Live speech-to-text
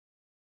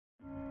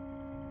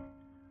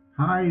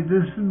Hi,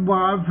 this is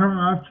Bob from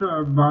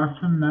outside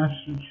Boston,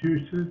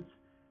 Massachusetts.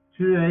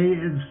 Today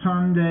is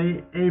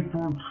Sunday,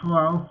 April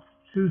 12th,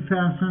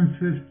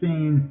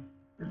 2015.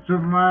 It's the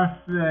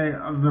last day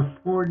of the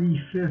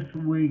 45th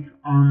week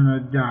on the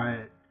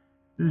diet.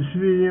 This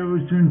video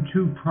is in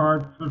two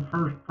parts. The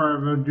first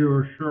part I'll do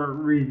a short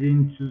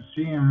reading to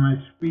see how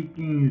my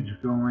speaking is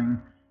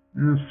going,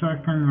 and the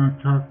second I'll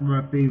talk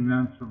about the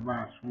events of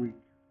last week.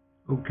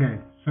 Okay,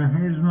 so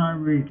here's my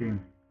reading.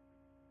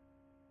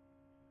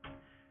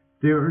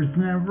 There is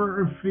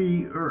never a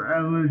fee or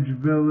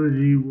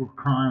eligibility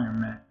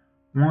requirement.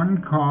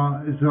 One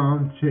call is all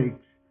it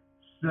takes.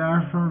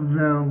 Staff are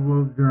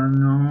available during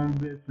normal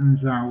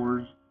business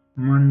hours,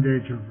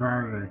 Monday to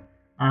Friday.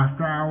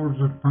 After hours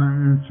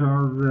appointments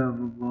are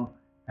available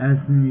as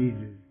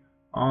needed.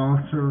 All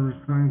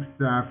servicing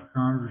staff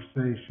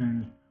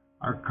conversations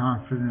are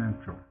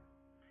confidential.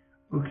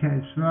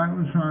 Okay, so that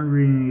was my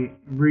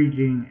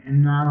reading,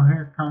 and now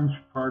here comes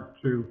part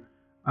two.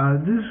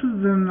 This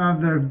is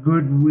another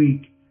good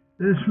week.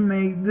 This is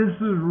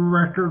a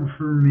record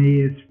for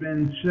me. It's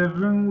been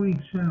 7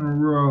 weeks in a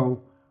row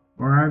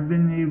where I've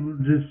been able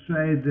to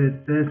say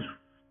that this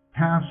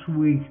past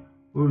week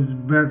was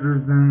better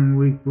than the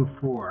week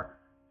before.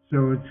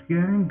 So it's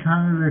getting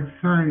kind of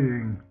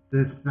exciting,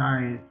 this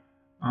diet.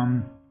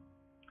 I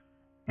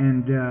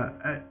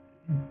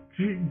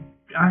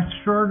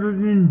started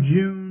in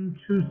June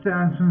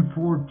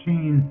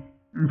 2014,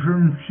 and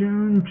from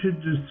June to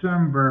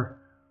December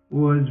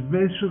was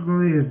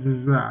basically a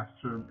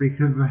disaster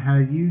because I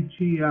had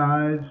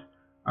UTIs,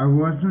 I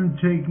wasn't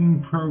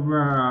taking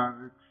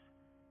probiotics,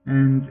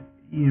 and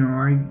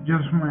I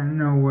just went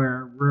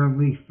nowhere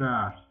really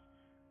fast.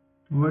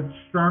 But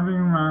starting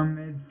around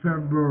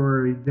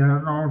mid-February,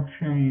 that all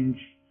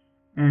changed,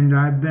 and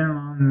I've been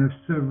on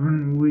the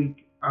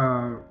 7-week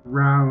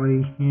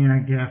rally, I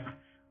guess,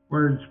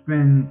 where it's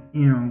been,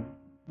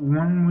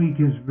 1 week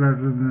is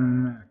better than the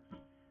next.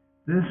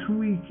 This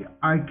week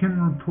I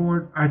can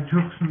report, I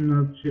took some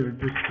notes here,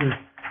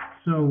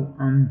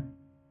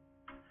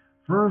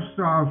 first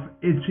off,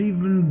 it's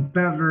even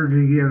better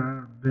to get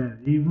out of bed,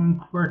 even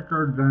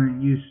quicker than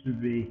it used to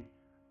be.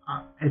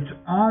 It's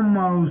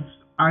almost,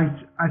 I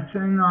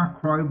say not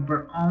quite,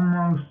 but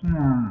almost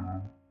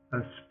normal,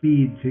 a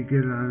speed to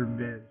get out of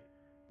bed.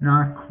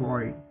 Not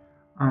quite.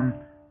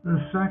 The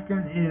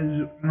second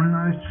is, when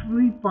I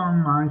sleep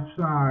on my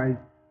side,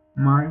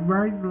 my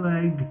right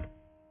leg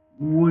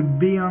would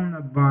be on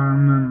the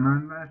bottom and my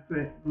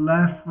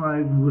left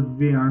leg would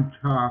be on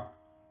top,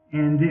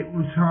 and it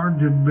was hard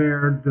to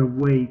bear the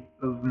weight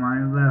of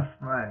my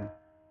left leg.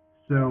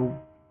 So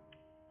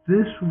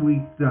this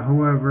week,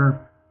 however,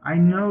 I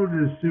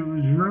noticed it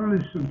was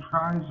really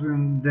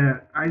surprising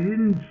that I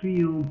didn't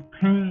feel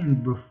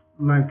pain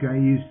like I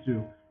used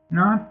to.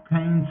 Not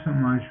pain so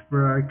much,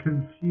 but I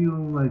could feel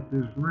like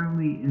this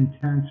really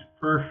intense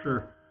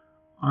pressure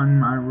on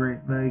my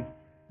right leg.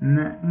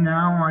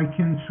 Now I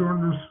can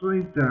sort of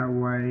sleep that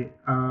way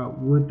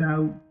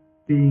without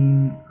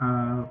being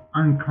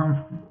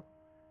uncomfortable.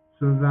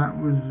 So that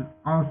was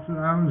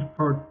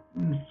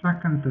the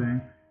second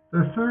thing.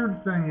 The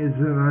third thing is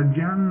that I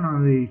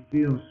generally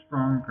feel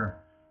stronger.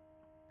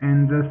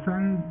 And the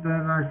thing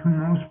that I can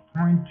most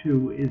point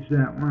to is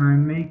that when I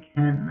make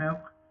hemp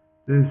milk,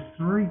 there's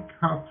 3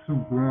 cups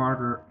of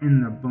water in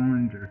the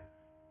blender.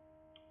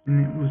 And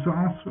it was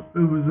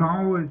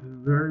always a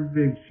very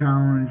big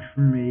challenge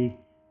for me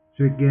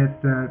to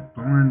get that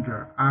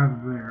blender out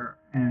of there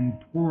and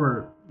pour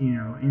it,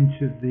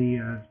 into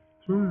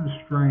through the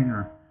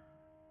strainer.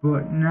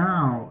 But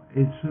now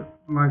it's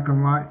like a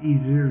lot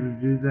easier to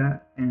do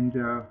that, and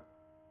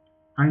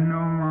I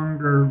no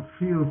longer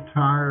feel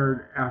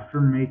tired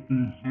after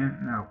making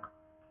hemp milk.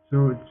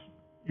 So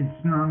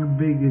it's not a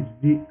big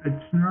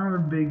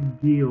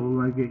deal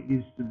like it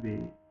used to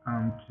be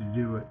to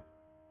do it.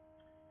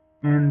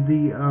 And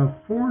the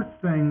fourth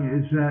thing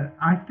is that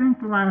I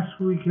think last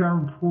week I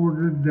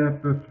reported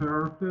that the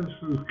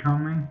therapist was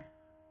coming,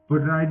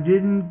 but I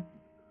didn't.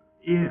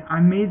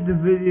 I made the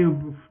video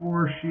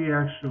before she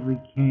actually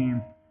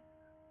came.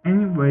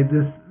 Anyway,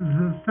 the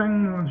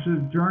thing was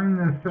that during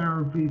the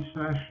therapy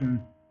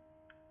session,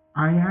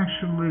 I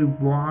actually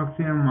walked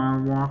in my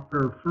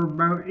walker for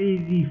about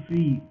 80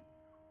 feet,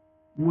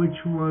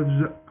 which was,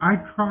 I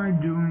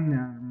tried doing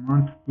that a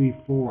month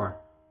before,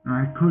 and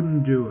I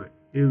couldn't do it.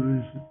 It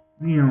was,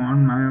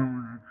 on my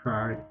own I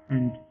tried.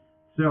 And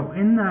so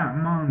in that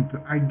month,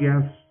 I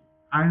guess,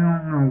 I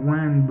don't know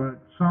when, but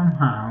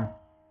somehow,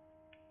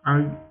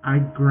 I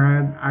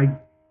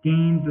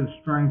gained the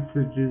strength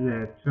to do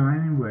that. So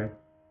anyway,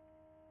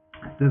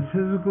 the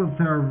physical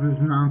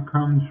therapist now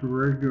comes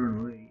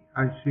regularly.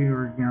 I see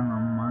her again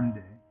on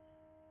Monday.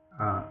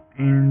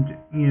 And,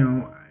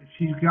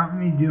 she's got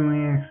me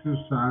doing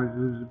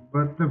exercises,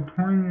 but the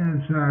point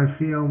is that I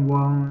feel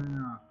well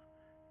enough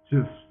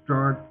to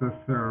start the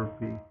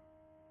therapy.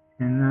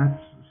 And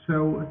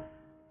so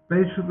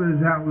basically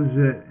that was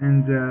it.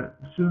 And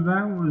so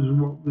that was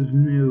what was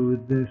new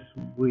this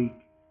week.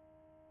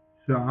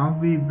 So I'll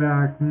be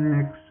back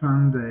next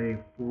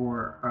Sunday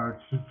for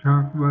to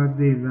talk about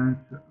the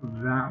events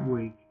of that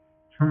week.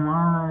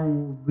 Tomorrow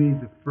will be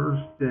the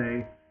first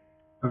day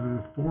of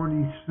the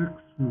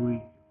 46th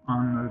week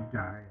on the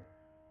diet.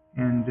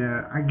 And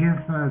I guess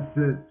that's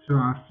it. So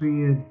I'll see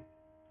you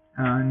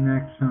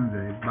next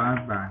Sunday.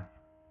 Bye bye.